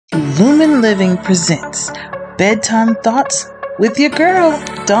Lumen Living presents Bedtime Thoughts with your girl,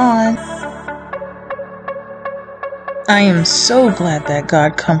 Dawn. I am so glad that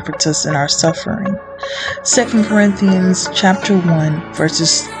God comforts us in our suffering. 2 Corinthians chapter 1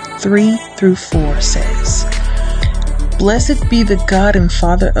 verses 3 through 4 says, "Blessed be the God and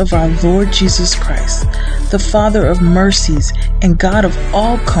Father of our Lord Jesus Christ, the Father of mercies and God of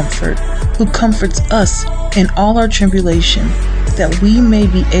all comfort, who comforts us in all our tribulation, that we may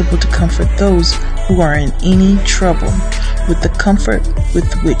be able to comfort those who are in any trouble with the comfort with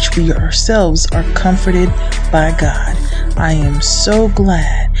which we ourselves are comforted by God." I am so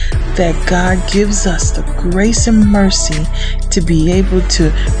glad that God gives us the grace and mercy to be able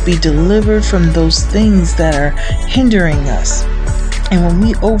to be delivered from those things that are hindering us. And when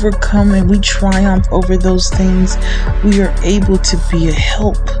we overcome and we triumph over those things, we are able to be a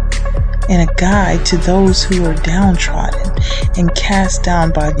help and a guide to those who are downtrodden and cast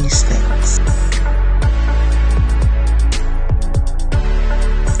down by these things.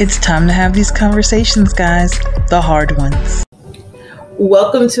 It's time to have these conversations, guys, the hard ones.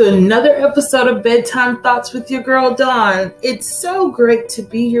 Welcome to another episode of Bedtime Thoughts with your girl, Dawn. It's so great to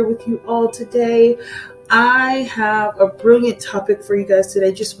be here with you all today. I have a brilliant topic for you guys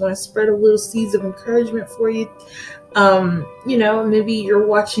today. Just want to spread a little seeds of encouragement for you. Maybe you're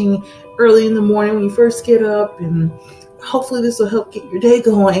watching early in the morning when you first get up, and hopefully this will help get your day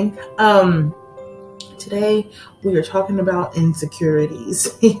going. Today we are talking about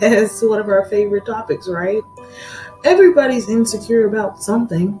insecurities. Yes, one of our favorite topics, right? Everybody's insecure about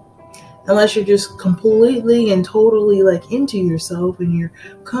something, unless you're just completely and totally into yourself and you're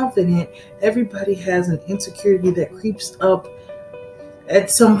confident. Everybody has an insecurity that creeps up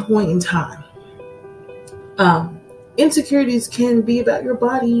at some point in time. Insecurities can be about your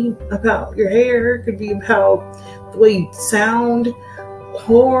body, about your hair, it could be about the way you sound,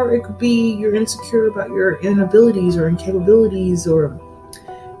 or it could be you're insecure about your inabilities or incapabilities, or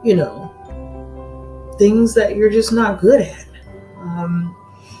things that you're just not good at.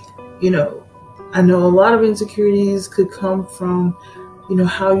 I know a lot of insecurities could come from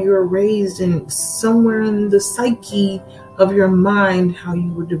how you were raised, and somewhere in the psyche of your mind, how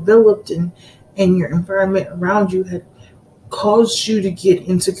you were developed, and your environment around you had caused you to get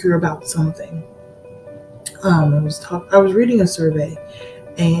insecure about something. I was reading a survey,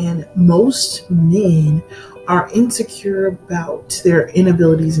 and most men are insecure about their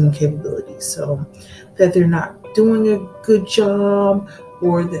inabilities and capabilities. So that they're not doing a good job,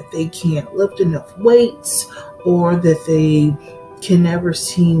 or that they can't lift enough weights, or that they can never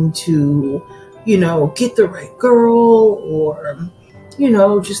seem to, get the right girl, or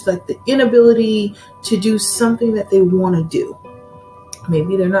just the inability to do something that they want to do.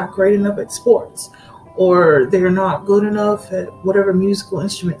 Maybe they're not great enough at sports, or they're not good enough at whatever musical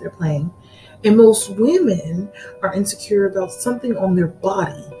instrument they're playing. And most women are insecure about something on their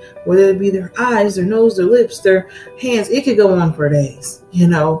body, whether it be their eyes, their nose, their lips, their hands. It could go on for days.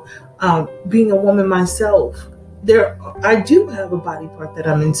 Being a woman myself, I do have a body part that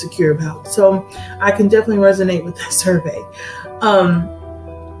I'm insecure about. So I can definitely resonate with that survey.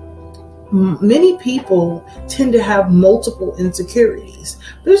 Many people tend to have multiple insecurities.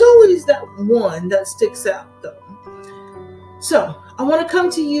 There's always that one that sticks out, though. So I want to come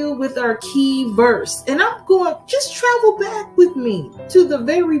to you with our key verse, and I'm going just travel back with me to the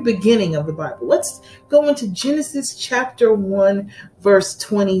very beginning of the Bible. Let's go into Genesis chapter 1, verse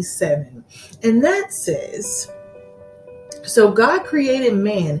 27. And that says, "So God created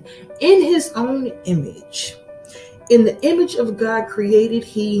man in his own image. In the image of God created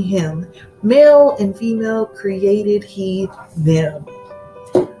he him. Male and female created he them."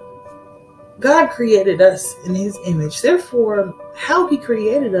 God created us in his image. Therefore, how he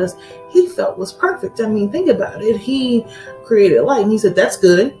created us, he felt was perfect. I mean, think about it. He created light, and he said, "That's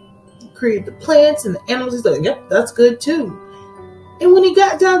good." He created the plants and the animals. He said, "Yep, that's good too." And when he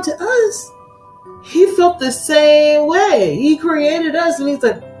got down to us, he felt the same way. He created us, and he's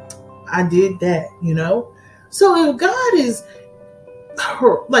like, "I did that," So if God is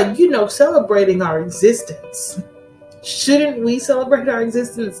celebrating our existence, shouldn't we celebrate our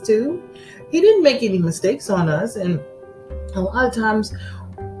existence too? He didn't make any mistakes on us, and a lot of times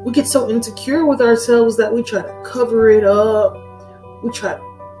we get so insecure with ourselves that we try to cover it up. We try to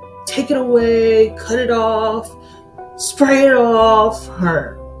take it away, cut it off, spray it off,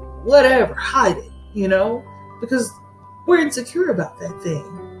 or whatever, hide it, because we're insecure about that thing.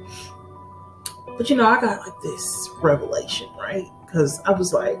 But I got this revelation, right? Because I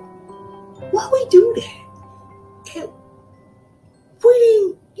was like, why we do that? And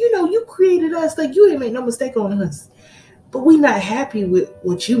we didn't, you created us, you didn't make no mistake on us. but we not happy with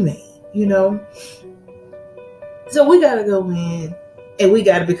what you made, you know? So we got to go in and we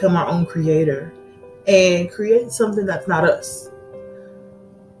got to become our own creator and create something that's not us.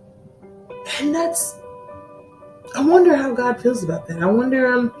 And I wonder how God feels about that. I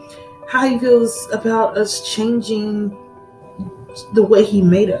wonder how he feels about us changing the way he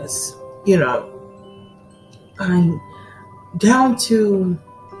made us, you know. I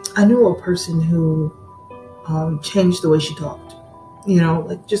knew a person who changed the way she talked, you know,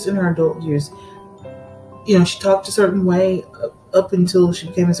 like just in her adult years. You know, she talked a certain way up until she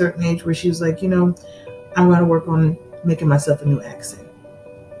became a certain age where she was like, you know, I'm going to work on making myself a new accent.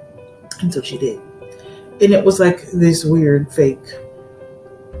 And so she did. And it was like this weird, fake,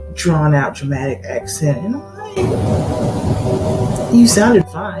 drawn out, dramatic accent. And I'm like, you sounded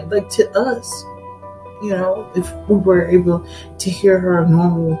fine. Like to us, you know, if we were able to hear her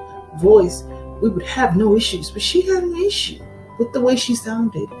normal voice, we would have no issues. But she had an issue with the way she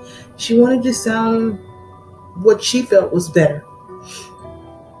sounded. She wanted to sound what she felt was better.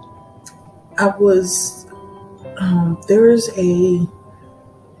 There's a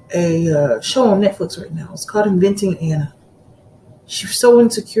show on Netflix right now. It's called Inventing Anna. She's so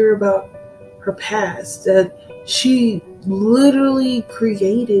insecure about her past that she literally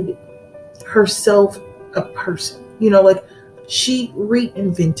created herself a person. You know, like she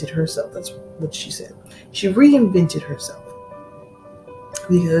reinvented herself. That's what she said. She reinvented herself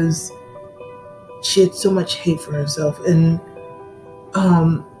because she had so much hate for herself. And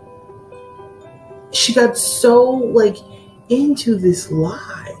she got so like into this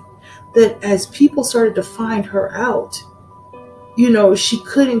lie that as people started to find her out, you know, she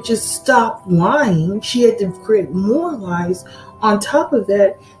couldn't just stop lying. She had to create more lies on top of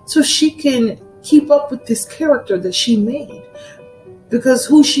that so she can keep up with this character that she made. Because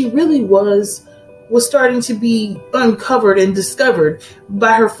who she really was starting to be uncovered and discovered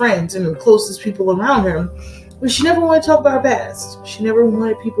by her friends and the closest people around her. But she never wanted to talk about her past. She never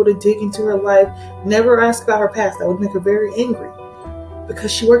wanted people to dig into her life, never ask about her past. That would make her very angry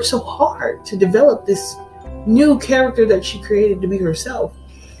because she worked so hard to develop this new character that she created to be herself.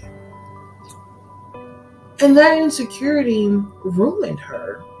 And that insecurity ruined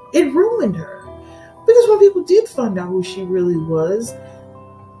her. It ruined her. Because when people did find out who she really was,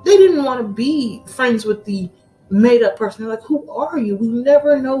 they didn't want to be friends with the made up person. They're like, who are you? We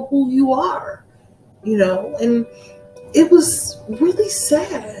never know who you are. You know, and it was really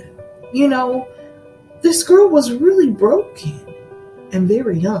sad. You know, this girl was really broken and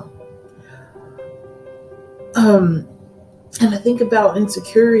very young. And I think about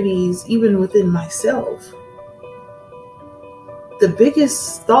insecurities even within myself. The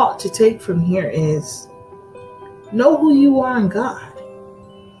biggest thought to take from here is know who you are in God.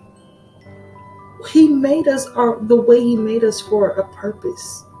 He made us the way he made us for a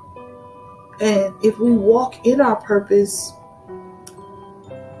purpose. And if we walk in our purpose,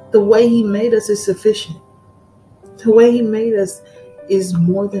 the way he made us is sufficient. The way he made us is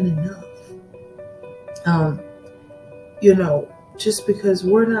more than enough. You know, just because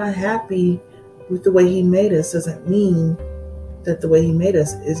we're not happy with the way he made us doesn't mean that the way he made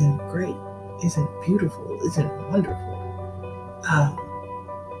us isn't great, isn't beautiful, isn't wonderful.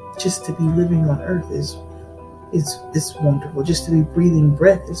 Just to be living on earth is wonderful. Just to be breathing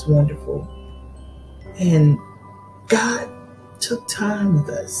breath is wonderful. And God took time with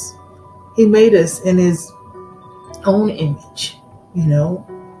us. He made us in his own image, you know.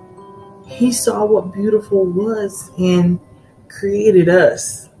 He saw what beautiful was and created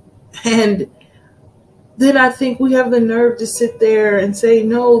us. And then I think we have the nerve to sit there and say,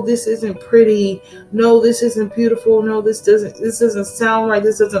 no, this isn't pretty. No, this isn't beautiful. No, this doesn't sound right.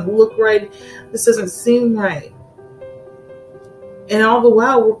 This doesn't look right. This doesn't seem right. And all the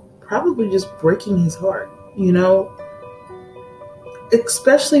while, we're probably just breaking his heart, you know,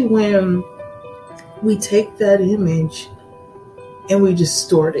 especially when we take that image and we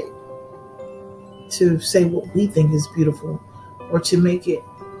distort it to say what we think is beautiful or to make it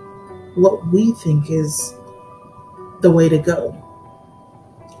what we think is the way to go.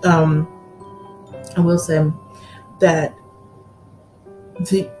 I will say that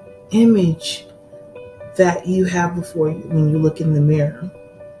the image that you have before you when you look in the mirror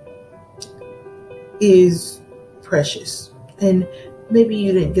is precious. And maybe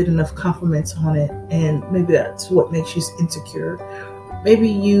you didn't get enough compliments on it, and maybe that's what makes you insecure. Maybe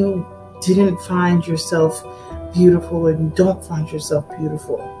you didn't find yourself beautiful or you don't find yourself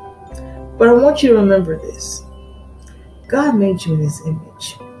beautiful. But I want you to remember this. God made you in his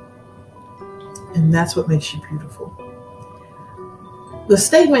image. And that's what makes you beautiful. The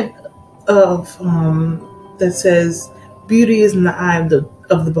statement of that says Beauty is in the eye of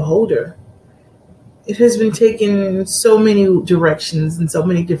the beholder. It has been taken so many directions and so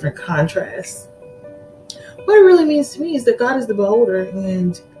many different contrasts. What it really means to me is that God is the beholder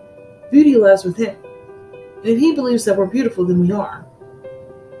and beauty lies with him. And if he believes that we're beautiful, then we are.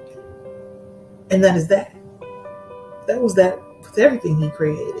 And that is that. That was that with everything he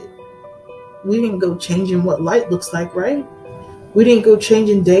created. We didn't go changing what light looks like, right? We didn't go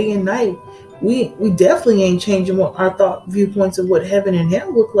changing day and night. We definitely ain't changing what our thought viewpoints of what heaven and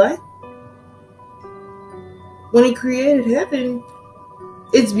hell look like. When he created heaven,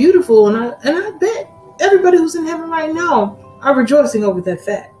 it's beautiful, and I bet everybody who's in heaven right now are rejoicing over that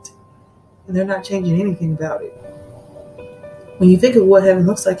fact. And they're not changing anything about it. When you think of what heaven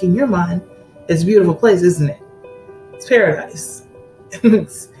looks like in your mind, it's a beautiful place, isn't it? It's paradise.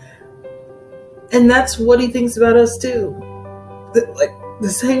 And that's what he thinks about us too. Like the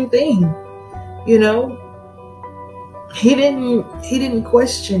same thing, you know. He didn't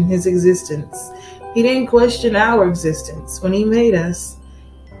question his existence. He didn't question our existence. When he made us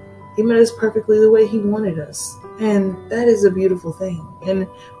perfectly the way he wanted us. And that is a beautiful thing. And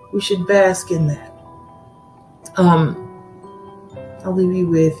we should bask in that. I'll leave you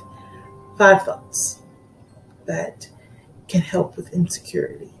with 5 thoughts that can help with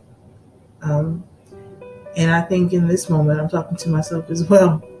insecurity. And I think in this moment, I'm talking to myself as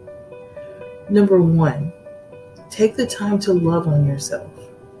well. Number 1, take the time to love on yourself.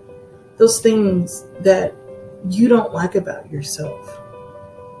 Those things that you don't like about yourself.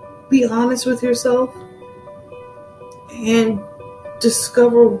 Be honest with yourself and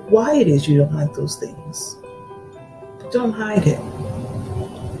discover why it is you don't like those things. But don't hide it.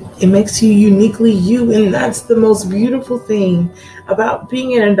 It makes you uniquely you, and that's the most beautiful thing about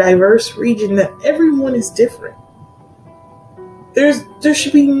being in a diverse region, that everyone is different. There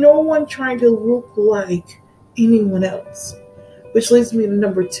should be no one trying to look like anyone else. Which leads me to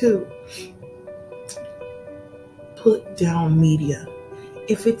number 2. Put down media.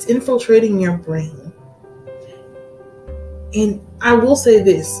 If it's infiltrating your brain, and I will say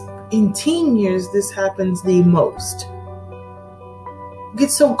this, in teen years, this happens the most. Get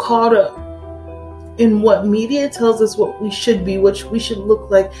so caught up in what media tells us what we should be, what we should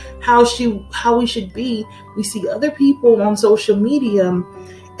look like, how we should be. We see other people on social media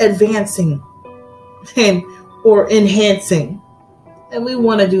advancing or enhancing, and we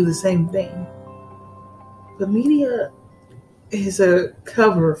want to do the same thing. But media is a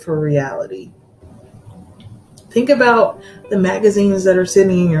cover for reality. Think about the magazines that are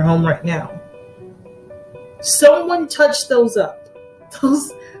sitting in your home right now. Someone touched those up.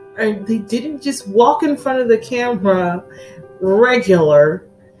 They didn't just walk in front of the camera regular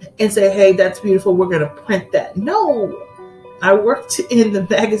and say, hey, that's beautiful, we're going to print that. No, I worked in the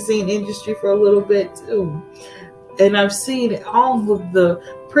magazine industry for a little bit too. And I've seen all of the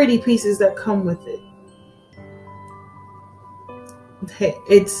pretty pieces that come with it.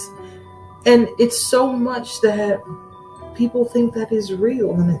 It's so much that people think that is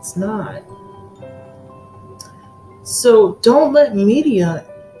real, and it's not. So don't let media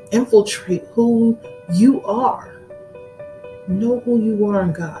infiltrate who you are. Know who you are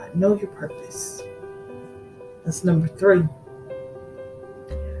in God. Know your purpose. That's number 3.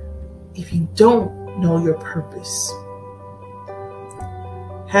 If you don't know your purpose,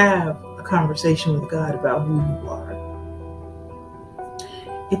 have a conversation with God about who you are.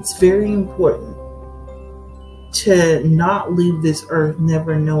 It's very important to not leave this earth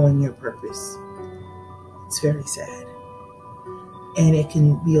never knowing your purpose. It's very sad. And it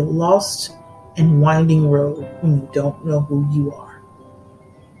can be a lost and winding road when you don't know who you are.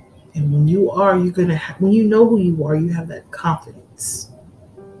 And when you are, when you know who you are, you have that confidence.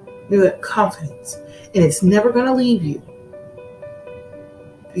 You have that confidence. And it's never going to leave you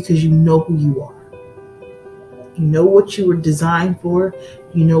because you know who you are. You know what you were designed for.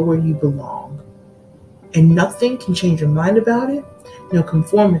 You know where you belong. And nothing can change your mind about it. No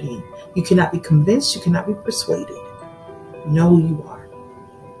conformity. You cannot be convinced. You cannot be persuaded. You know who you are.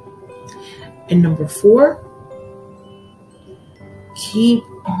 And number 4, keep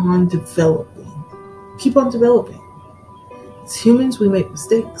on developing. Keep on developing. As humans, we make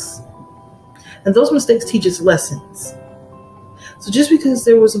mistakes. And those mistakes teach us lessons. So just because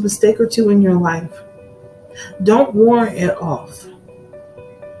there was a mistake or 2 in your life, don't warrant it off.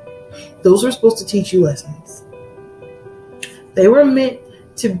 Those are supposed to teach you lessons. They were meant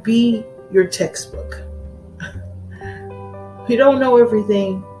to be your textbook. You don't know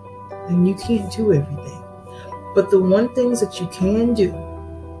everything, and you can't do everything. But the one things that you can do,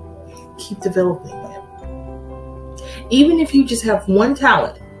 keep developing it. Even if you just have one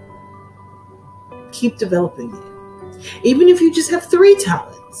talent, keep developing it. Even if you just have 3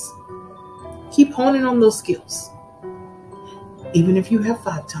 talents, keep honing on those skills. Even if you have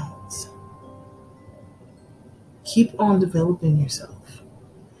 5 talents, keep on developing yourself.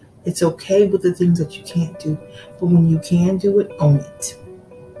 It's okay with the things that you can't do, but when you can do it, own it.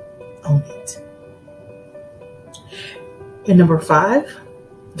 Own it. And number 5,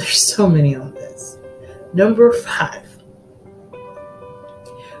 there's so many on this. Number 5,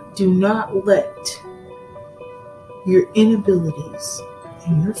 do not let your inabilities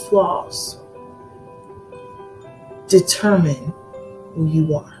and your flaws determine who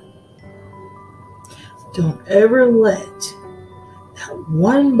you are. Don't ever let that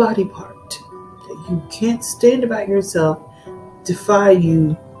one body part that you can't stand about yourself defy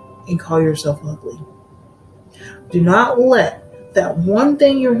you and call yourself ugly. Do not let that one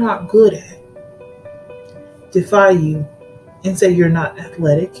thing you're not good at defy you and say you're not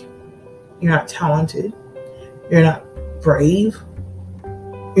athletic, you're not talented, you're not brave,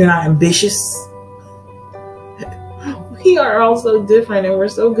 you're not ambitious. We are all so different, and we're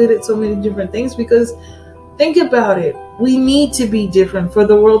so good at so many different things because think about it. We need to be different for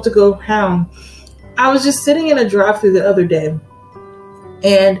the world to go round. I was just sitting in a drive-thru the other day,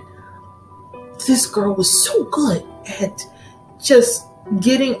 and this girl was so good at just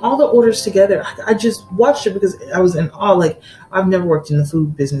getting all the orders together. I just watched her because I was in awe. Like, I've never worked in the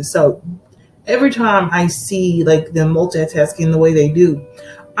food business, so every time I see like them multitasking the way they do,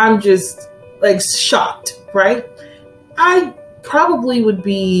 I'm just like shocked, right? I probably would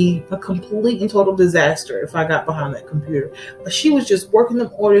be a complete and total disaster if I got behind that computer. But she was just working them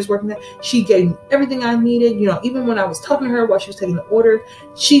orders, working that. She gave me everything I needed. You know, even when I was talking to her while she was taking the order,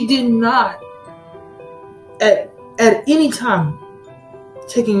 she did not at any time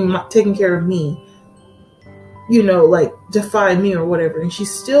taking care of me, you know, like defy me or whatever. And she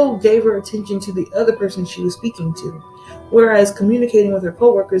still gave her attention to the other person she was speaking to, whereas communicating with her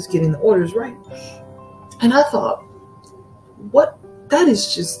coworkers, getting the orders right. And I thought, what? That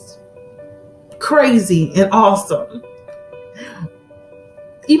is just crazy and awesome.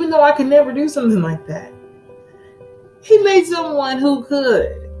 Even though I could never do something like that, he made someone who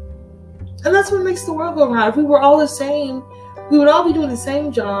could. And that's what makes the world go round. If we were all the same, we would all be doing the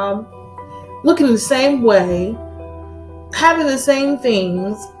same job, looking the same way, having the same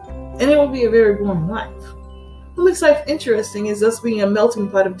things, and it would be a very boring life. What makes life interesting is us being a melting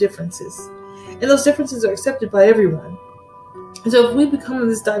pot of differences. And those differences are accepted by everyone. And so if we become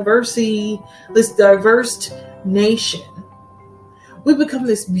this diverse nation, we become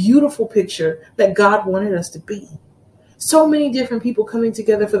this beautiful picture that God wanted us to be. So many different people coming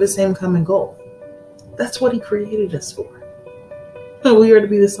together for the same common goal. That's what he created us for. We are to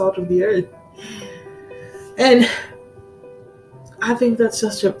be the salt of the earth. And I think that's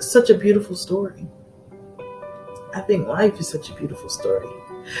such a beautiful story. I think life is such a beautiful story.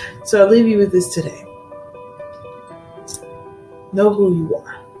 So I'll leave you with this today. Know who you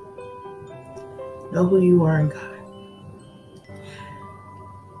are. Know who you are in God.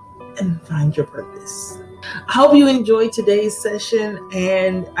 And find your purpose. I hope you enjoyed today's session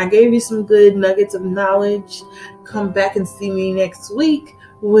and I gave you some good nuggets of knowledge. Come back and see me next week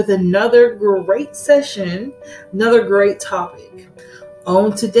with another great session, another great topic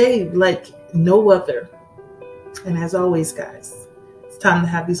on today like no other. And as always, guys, it's time to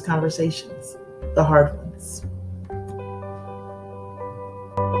have these conversations, the hard ones.